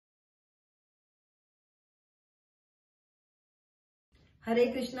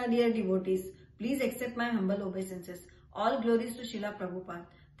Hare Krishna, dear devotees. Please accept my humble obeisances. All glories to Srila Prabhupada.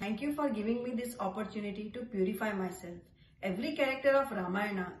 Thank you for giving me this opportunity to purify myself. Every character of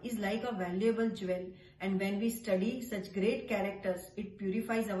Ramayana is like a valuable jewel, and when we study such great characters, it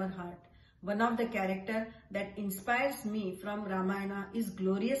purifies our heart. One of the characters that inspires me from Ramayana is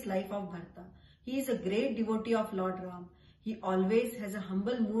glorious life of Bharata. He is a great devotee of Lord Ram. He always has a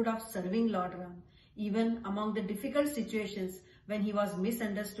humble mood of serving Lord Ram. Even among the difficult situations when he was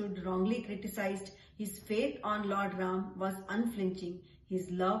misunderstood, wrongly criticized, his faith on Lord Ram was unflinching. His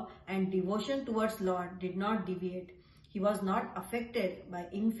love and devotion towards Lord did not deviate. He was not affected by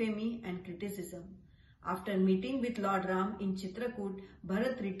infamy and criticism. After meeting with Lord Ram in Chitrakoot,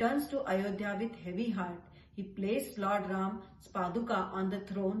 Bharat returns to Ayodhya with heavy heart. He placed Lord Ram's Paduka on the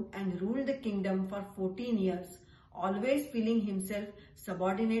throne and ruled the kingdom for 14 years, always feeling himself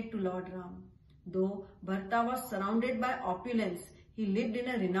subordinate to Lord Ram. Though Bharata was surrounded by opulence, he lived in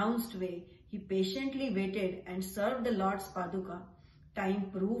a renounced way. He patiently waited and served the Lord's Paduka. Time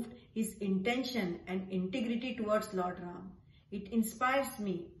proved his intention and integrity towards Lord Ram. It inspires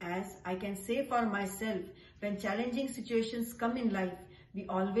me, as I can say for myself, when challenging situations come in life, we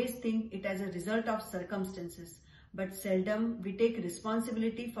always think it as a result of circumstances, but seldom we take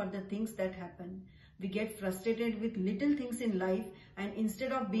responsibility for the things that happen. We get frustrated with little things in life, and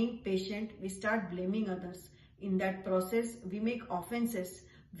instead of being patient, we start blaming others. In that process, we make offenses,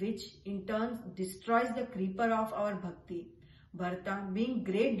 which in turn destroys the creeper of our bhakti. Bharata, being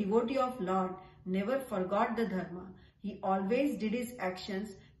great devotee of Lord, never forgot the dharma. He always did his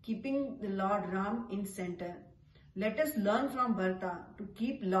actions, keeping the Lord Ram in center. Let us learn from Bharata to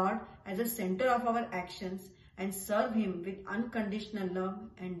keep Lord as a center of our actions and serve him with unconditional love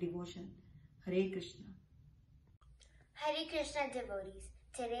and devotion. Hare Krishna. Hare Krishna devotees.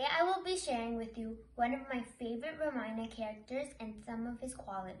 Today I will be sharing with you one of my favorite Ramayana characters and some of his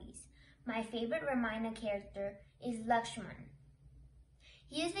qualities. My favorite Ramayana character is Lakshman.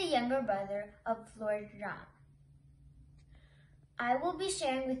 He is the younger brother of Lord Ram. I will be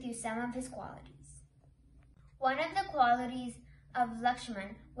sharing with you some of his qualities. One of the qualities of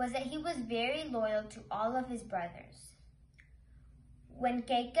Lakshman was that he was very loyal to all of his brothers. When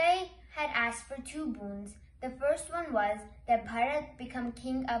Kaikai had asked for two boons, the first one was that Bharat become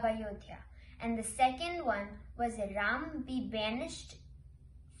king of Ayodhya, and the second one was that Ram be banished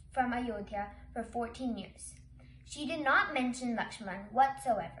from Ayodhya for 14 years. She did not mention Lakshman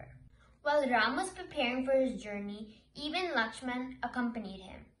whatsoever. While Ram was preparing for his journey, even Lakshman accompanied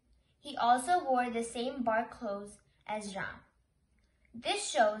him. He also wore the same bark clothes as Ram.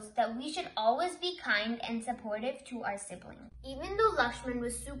 This shows that we should always be kind and supportive to our siblings. Even though Lakshman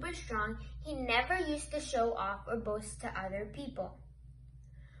was super strong, he never used to show off or boast to other people.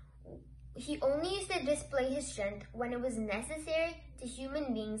 He only used to display his strength when it was necessary to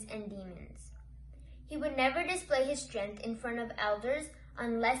human beings and demons. He would never display his strength in front of elders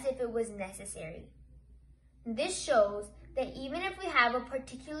unless if it was necessary. This shows that even if we have a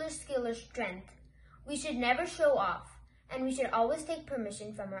particular skill or strength, we should never show off, and we should always take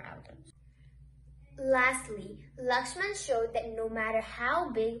permission from our elders. Lastly, Lakshman showed that no matter how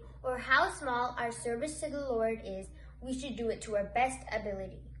big or how small our service to the Lord is, we should do it to our best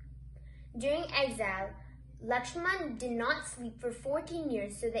ability. During exile, Lakshman did not sleep for 14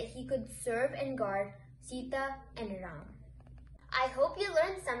 years so that he could serve and guard Sita and Ram. I hope you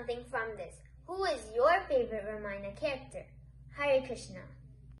learned something from this. Who is your favorite Ramayana character? Hare Krishna.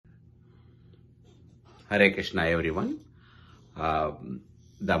 Hare Krishna, everyone.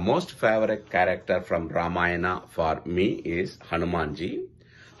 The most favorite character from Ramayana for me is Hanumanji.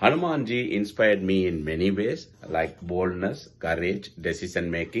 Hanumanji inspired me in many ways, like boldness, courage, decision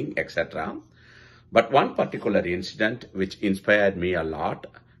making, etc. But one particular incident which inspired me a lot,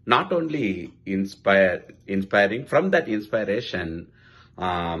 not only inspiring, from that inspiration,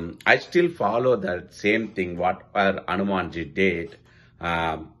 I still follow that same thing what Hanumanji did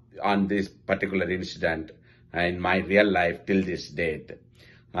on this particular incident in my real life till this date.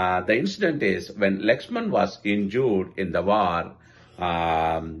 The incident is when Lakshman was injured in the war,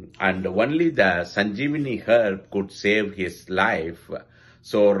 and only the Sanjeevani herb could save his life.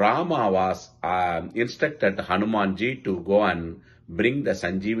 So Rama was instructed Hanumanji to go and bring the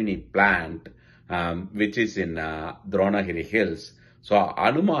Sanjeevani plant, which is in Dronagiri Hills. So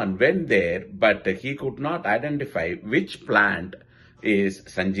Hanuman went there, but he could not identify which plant is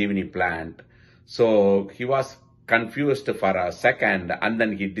Sanjeevani plant. So he was confused for a second, and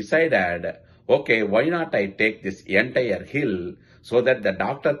then he decided, okay, why not I take this entire hill so that the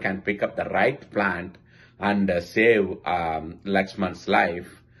doctor can pick up the right plant and save Lakshman's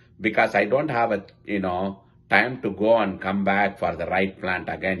life, because I don't have a, time to go and come back for the right plant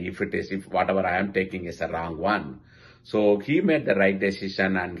again if whatever I am taking is a wrong one. So he made the right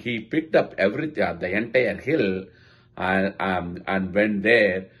decision and he picked up everything, the entire hill, and went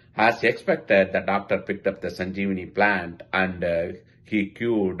there. As expected, the doctor picked up the Sanjeevani plant and he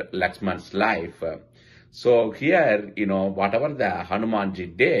cured Lakshman's life. So here, whatever the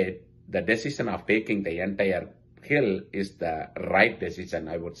Hanumanji did, the decision of taking the entire hill is the right decision,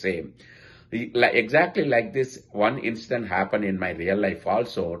 I would say. Exactly like this, one incident happened in my real life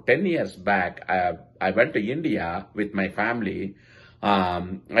also. 10 years back, I went to India with my family.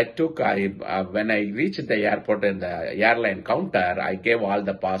 When I reached the airport in the airline counter, I gave all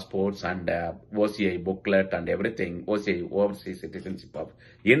the passports and OCI booklet and everything, OCI, Overseas Citizenship of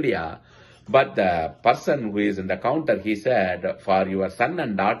India. But the person who is in the counter, he said, for your son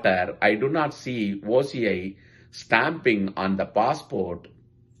and daughter, I do not see OCI stamping on the passport,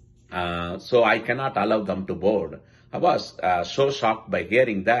 so I cannot allow them to board. I was so shocked by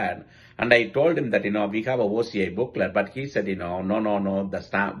hearing that. And I told him that, we have a OCI booklet, but he said, no,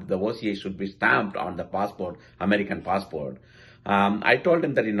 the OCI should be stamped on the passport, American passport. I told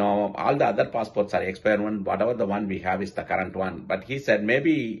him that, all the other passports are expired one, whatever the one we have is the current one. But he said,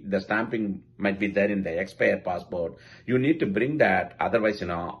 maybe the stamping might be there in the expired passport. You need to bring that, otherwise,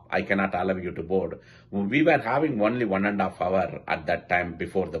 I cannot allow you to board. We were having only 1.5 hours at that time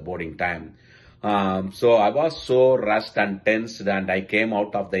before the boarding time. So I was so rushed and tensed, and I came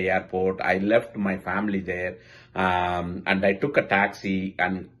out of the airport. I left my family there, and I took a taxi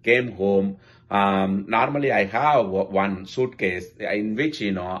and came home. Normally I have one suitcase in which,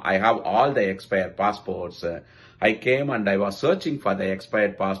 I have all the expired passports. I came and I was searching for the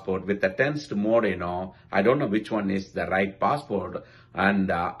expired passport with the tensed mode, I don't know which one is the right passport.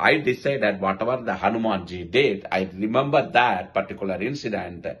 And I decided whatever the Hanumanji did, I remember that particular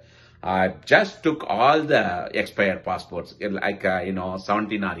incident. I just took all the expired passports, like,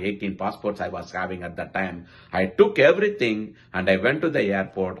 17 or 18 passports I was having at that time. I took everything and I went to the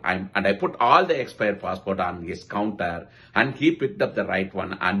airport and I put all the expired passport on his counter, and he picked up the right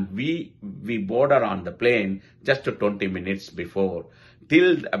one, and we boarded on the plane just 20 minutes before.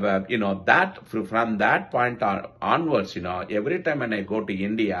 Till, from that point onwards, every time when I go to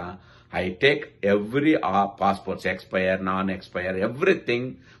India, I take every passports, expire, non-expire,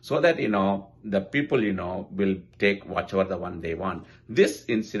 everything, so that, the people, will take whichever the one they want. This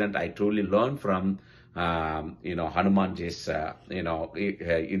incident I truly learned from, Hanumanji's,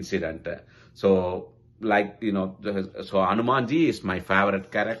 incident. So, so Hanumanji is my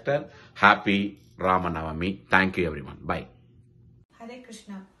favorite character. Happy Ramanavami. Thank you, everyone. Bye. Hare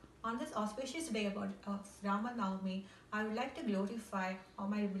Krishna. On this auspicious day of Rama Navami, I would like to glorify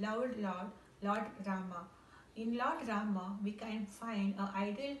my beloved Lord Rama. In Lord Rama, we can find an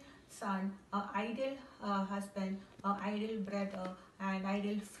ideal son, an ideal husband, an ideal brother, and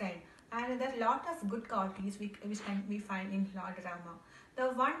ideal friend. And there are a lot of good qualities which we find in Lord Rama.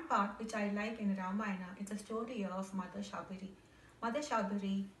 The one part which I like in Ramayana is the story of Mother Shabari. Mother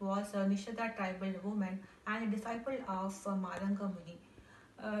Shabari was a Nishada tribal woman and a disciple of Madanga Muni.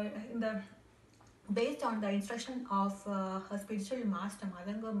 Based on the instruction of her spiritual master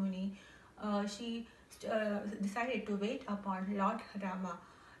Madanga Muni, she decided to wait upon Lord Rama.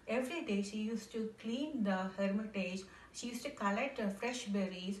 Every day she used to clean the hermitage, she used to collect fresh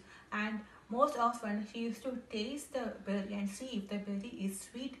berries, and most often she used to taste the berry and see if the berry is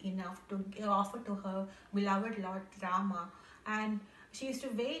sweet enough to offer to her beloved Lord Rama. And she used to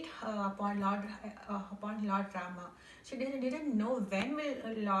wait upon Lord Rama. She didn't know when will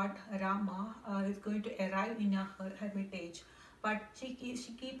Lord Rama is going to arrive in her hermitage, but she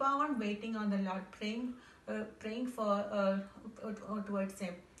keep on waiting on the Lord, praying for towards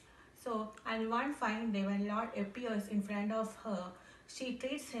him. So, and one fine day when Lord appears in front of her, she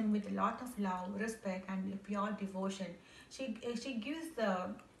treats him with a lot of love, respect, and pure devotion. She gives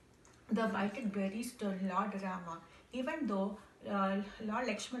the blighted berries to Lord Rama. Even though Lord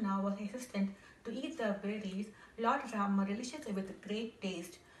Lakshmana was hesitant to eat the berries, Lord Rama relishes it with great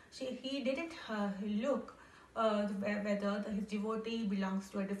taste. He didn't look whether his devotee belongs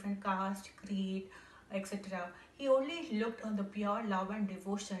to a different caste, creed, etc. He only looked on the pure love and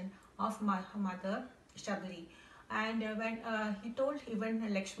devotion of my mother Shabari. And when he told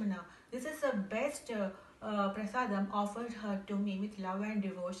even Lakshmana, this is the best prasadam offered to me with love and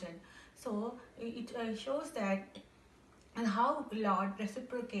devotion. So it shows that and how Lord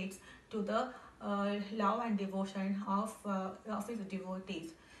reciprocates to the love and devotion of his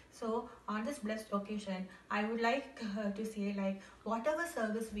devotees. So on this blessed occasion, I would like to say, like, whatever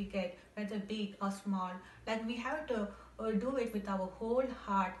service we get, whether big or small, like we have to do it with our whole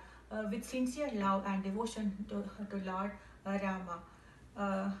heart, with sincere love and devotion to Lord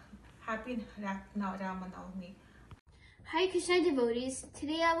Rama. Happy Rama Navami. Hare Krishna devotees,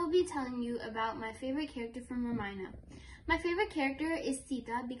 today I will be telling you about my favorite character from Ramayana. My favorite character is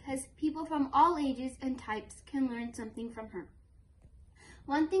Sita because people from all ages and types can learn something from her.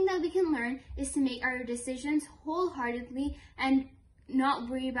 One thing that we can learn is to make our decisions wholeheartedly and not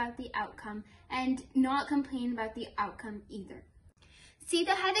worry about the outcome and not complain about the outcome either.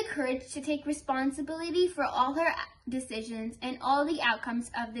 Sita had the courage to take responsibility for all her decisions and all the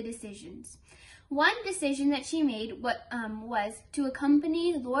outcomes of the decisions. One decision that she made was to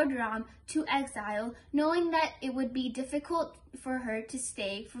accompany Lord Ram to exile, knowing that it would be difficult for her to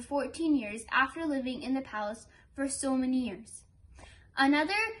stay for 14 years after living in the palace for so many years.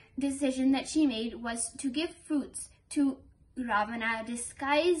 Another decision that she made was to give fruits to Ravana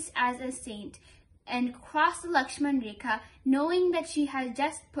disguised as a saint and cross the Lakshman Rekha, knowing that she had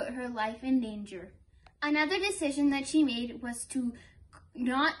just put her life in danger. Another decision that she made was to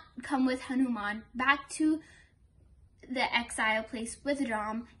not come with Hanuman back to the exile place with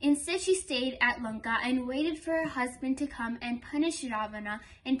Ram. Instead, she stayed at Lanka and waited for her husband to come and punish Ravana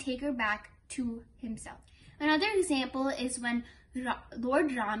and take her back to himself. Another example is when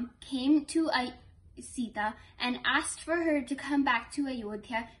Lord Ram came to Sita and asked for her to come back to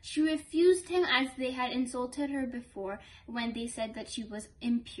Ayodhya. She refused him as they had insulted her before when they said that she was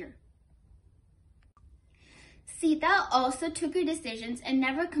impure. Sita also took her decisions and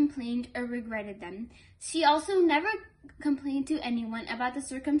never complained or regretted them. She also never complained to anyone about the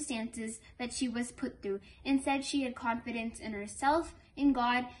circumstances that she was put through. Instead, she had confidence in herself, in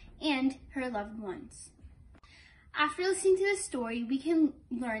God, and her loved ones. After listening to this story, we can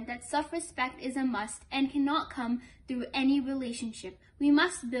learn that self-respect is a must and cannot come through any relationship. We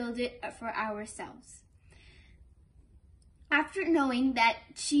must build it for ourselves. After knowing that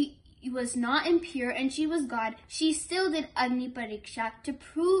she was not impure and she was God, she still did Agni Pariksha to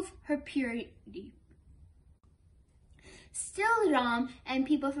prove her purity. Still, Ram and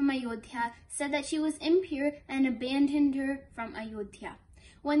people from Ayodhya said that she was impure and abandoned her from Ayodhya.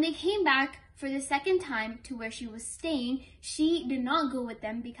 When they came back for the second time to where she was staying, she did not go with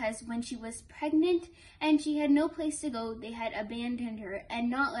them because when she was pregnant and she had no place to go, they had abandoned her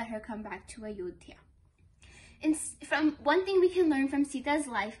and not let her come back to Ayodhya. And from one thing we can learn from Sita's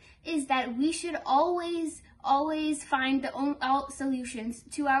life is that we should always find all solutions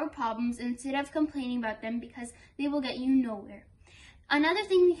to our problems instead of complaining about them because they will get you nowhere. Another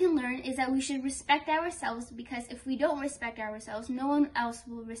thing we can learn is that we should respect ourselves because if we don't respect ourselves, no one else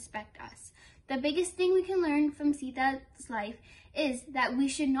will respect us. The biggest thing we can learn from Sita's life is that we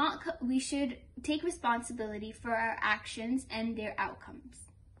should take responsibility for our actions and their outcomes.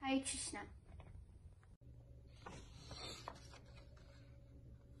 Hare Krishna.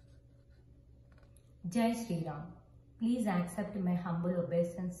 Jai Sri Ram. Please accept my humble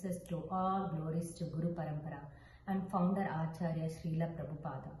obeisances to all glories to Guru Parampara and founder Acharya Srila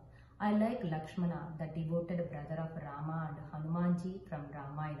Prabhupada. I like Lakshmana, the devoted brother of Rama and Hanumanji from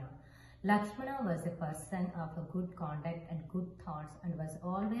Ramayana. Lakshmana was a person of a good conduct and good thoughts and was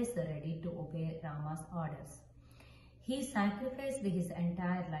always ready to obey Rama's orders. He sacrificed his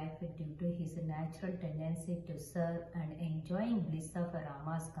entire life due to his natural tendency to serve and enjoying bliss of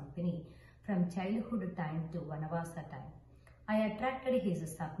Rama's company from childhood time to Vanavasa time. I attracted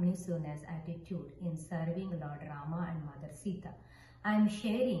his submissiveness attitude in serving Lord Rama and Mother Sita. I am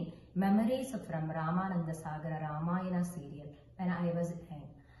sharing memories from Ramananda Sagara Ramayana serial when I was young.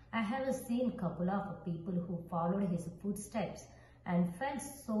 I have seen a couple of people who followed his footsteps and felt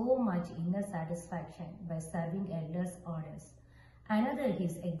so much inner satisfaction by serving elders' orders. Another,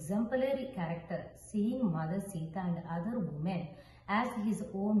 his exemplary character, seeing Mother Sita and other women as his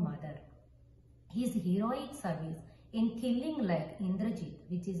own mother. His heroic service in killing like Indrajit,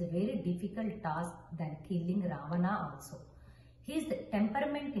 which is a very difficult task than killing Ravana also. His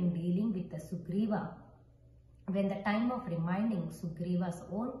temperament in dealing with the Sugriva when the time of reminding Sugriva's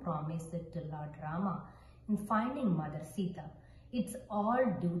own promise to Lord Rama in finding Mother Sita. It's all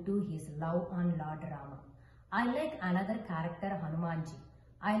due to his love on Lord Rama. I like another character, Hanumanji.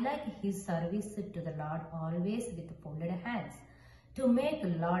 I like his service to the Lord always with folded hands, to make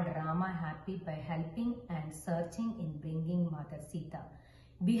Lord Rama happy by helping and searching in bringing Mother Sita.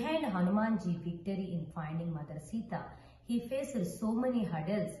 Behind Hanumanji's victory in finding Mother Sita, he faced so many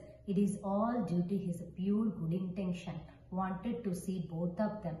hurdles. It is all due to his pure good intention, wanted to see both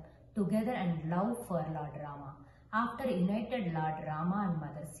of them together and love for Lord Rama. After united Lord Rama and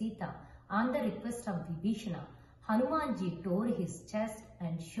Mother Sita, on the request of Vibhishana, Hanumanji tore his chest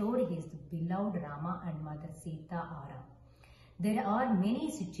and showed his beloved Rama and Mother Sita aura. There are many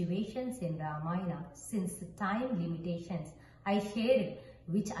situations in Ramayana. Since time limitations, I shared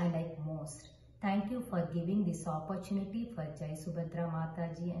which I like most. Thank you for giving this opportunity for Jai Subhadra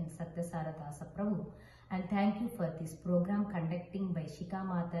Mataji and Satyasara Dasa Prabhu. And thank you for this program conducting by Shika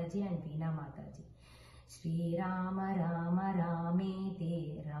Mataji and Veena Mataji. Shri Rama Rama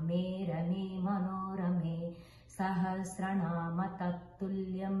Ramete Rame Rame Manorame Sahasranama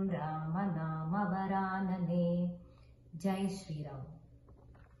Tattulyam Rama Nama Varanane. Jai Shri Ram.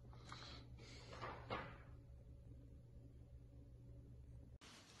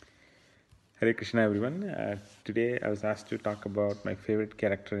 Hare Krishna everyone. Today I was asked to talk about my favorite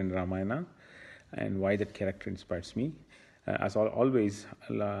character in Ramayana and why that character inspires me. As always,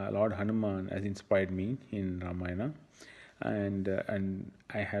 Lord Hanuman has inspired me in Ramayana, and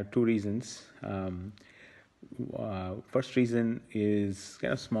I have two reasons. First reason is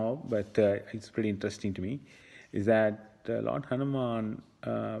kind of small, but it's pretty interesting to me, is that Lord Hanuman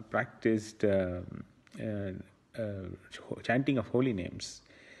practiced chanting of holy names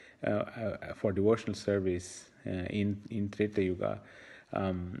for devotional service in Treta Yuga.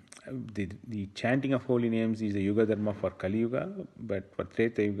 The chanting of holy names is the Yuga Dharma for Kali Yuga, but for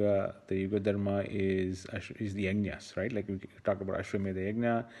Treta Yuga, the Yuga Dharma is the Yajnas, right? Like we talk about Ashwamedha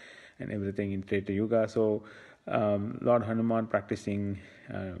Yajna and everything in Treta Yuga. So Lord Hanuman practicing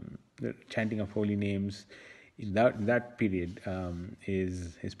the chanting of holy names in that period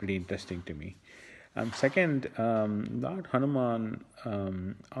is pretty interesting to me. Second, Lord Hanuman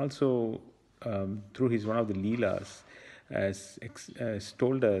also through his one of the Leelas has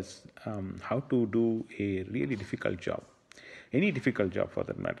told us how to do a really difficult job, any difficult job for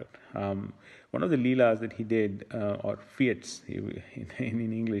that matter. One of the Leelas that he did, or feats in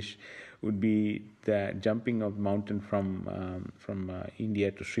English, would be the jumping of mountain from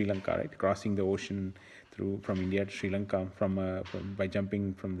India to Sri Lanka, right? Crossing the ocean from India to Sri Lanka by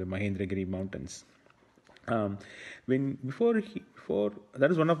jumping from the Mahendragiri mountains. Before that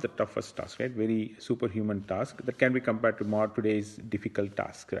is one of the toughest tasks, right? Very superhuman task that can be compared to more today's difficult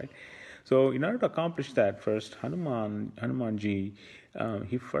task, right? So in order to accomplish that, first Hanumanji,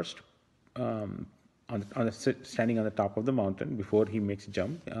 he first standing on the top of the mountain before he makes a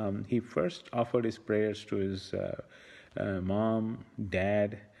jump, he first offered his prayers to his mom,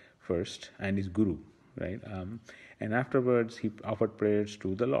 dad first, and his guru, right? And afterwards he offered prayers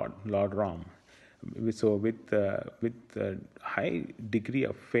to the Lord Ram. So with high degree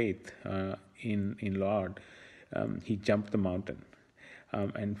of faith in Lord, he jumped the mountain,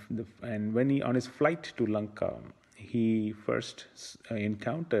 and when he on his flight to Lanka, he first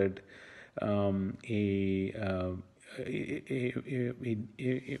encountered a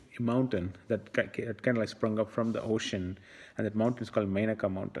mountain that kind of like sprung up from the ocean, and that mountain is called Menaka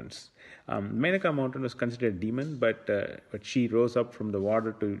Mountains. Menaka Mountain was considered a demon, but she rose up from the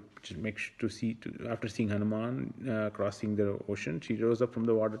water after seeing Hanuman crossing the ocean. She rose up from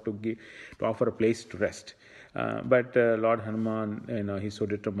the water to offer a place to rest. But Lord Hanuman, he's so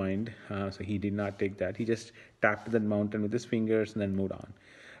determined, so he did not take that. He just tapped that mountain with his fingers and then moved on.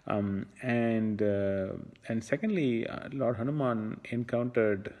 And secondly, Lord Hanuman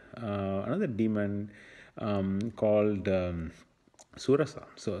encountered another demon called Surasa.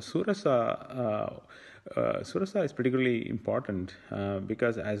 So Surasa is particularly important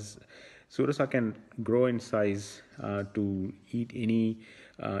because as Surasa can grow in size to eat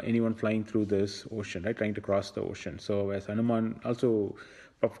anyone flying through this ocean, right, trying to cross the ocean. So as Hanuman also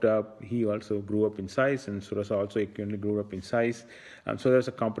puffed up, he also grew up in size, and Surasa also equally grew up in size. So there's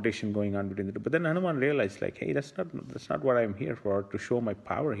a competition going on between the two. But then Hanuman realized, like, hey, that's not what I'm here for, to show my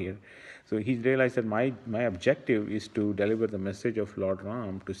power here. So he realized that my objective is to deliver the message of Lord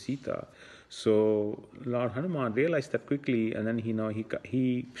Ram to Sita. So Lord Hanuman realized that quickly, and then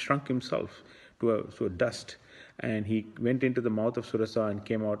he shrunk himself to a dust, and he went into the mouth of Surasa and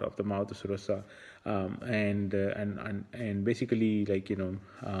came out of the mouth of Surasa, and basically, like,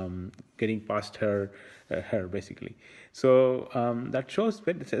 getting past her basically. So that shows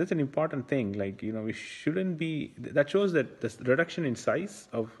that's an important thing. Like, we shouldn't be. That shows that the reduction in size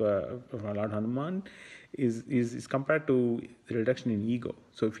of Lord Hanuman is compared to the reduction in ego.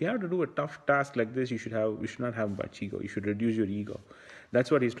 So if you have to do a tough task like this, you should not have much ego. You should reduce your ego. That's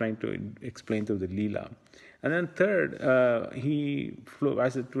what he's trying to explain through the Leela. And then third, he flew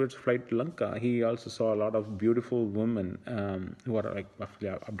towards flight to Lanka. He also saw a lot of beautiful women who are like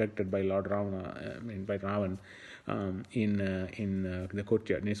abducted by Lord Ravana, by Ravan, in the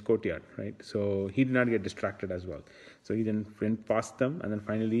courtyard, in his courtyard, right? So he did not get distracted as well. So he then went past them, and then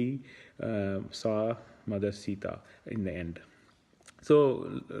finally saw Mother Sita in the end.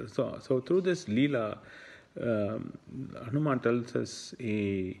 So through this Leela, Hanuman tells us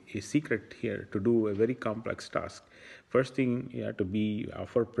a secret here to do a very complex task. First thing, you have to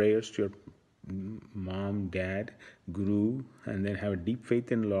offer prayers to your mom, dad, guru, and then have a deep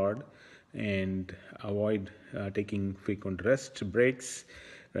faith in Lord, and avoid taking frequent rest breaks,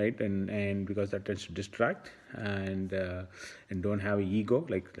 right? And because that tends to distract, and don't have an ego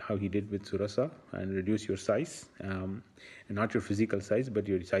like how he did with Surasa, and reduce your size, and not your physical size, but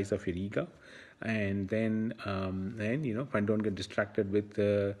your size of your ego. And then and don't get distracted with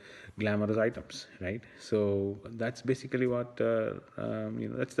glamorous items, right? So that's basically what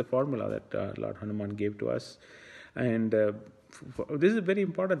that's the formula that Lord Hanuman gave to us. And this is a very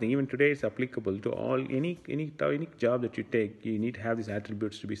important thing. Even today, it's applicable to all any job that you take. You need to have these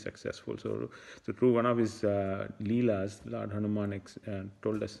attributes to be successful. So through one of his leelas, Lord Hanuman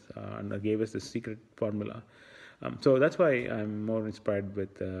told us and gave us the secret formula. So that's why I'm more inspired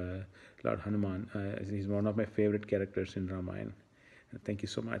with Lord Hanuman. He's one of my favorite characters in Ramayana. Thank you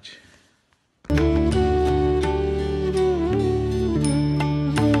so much.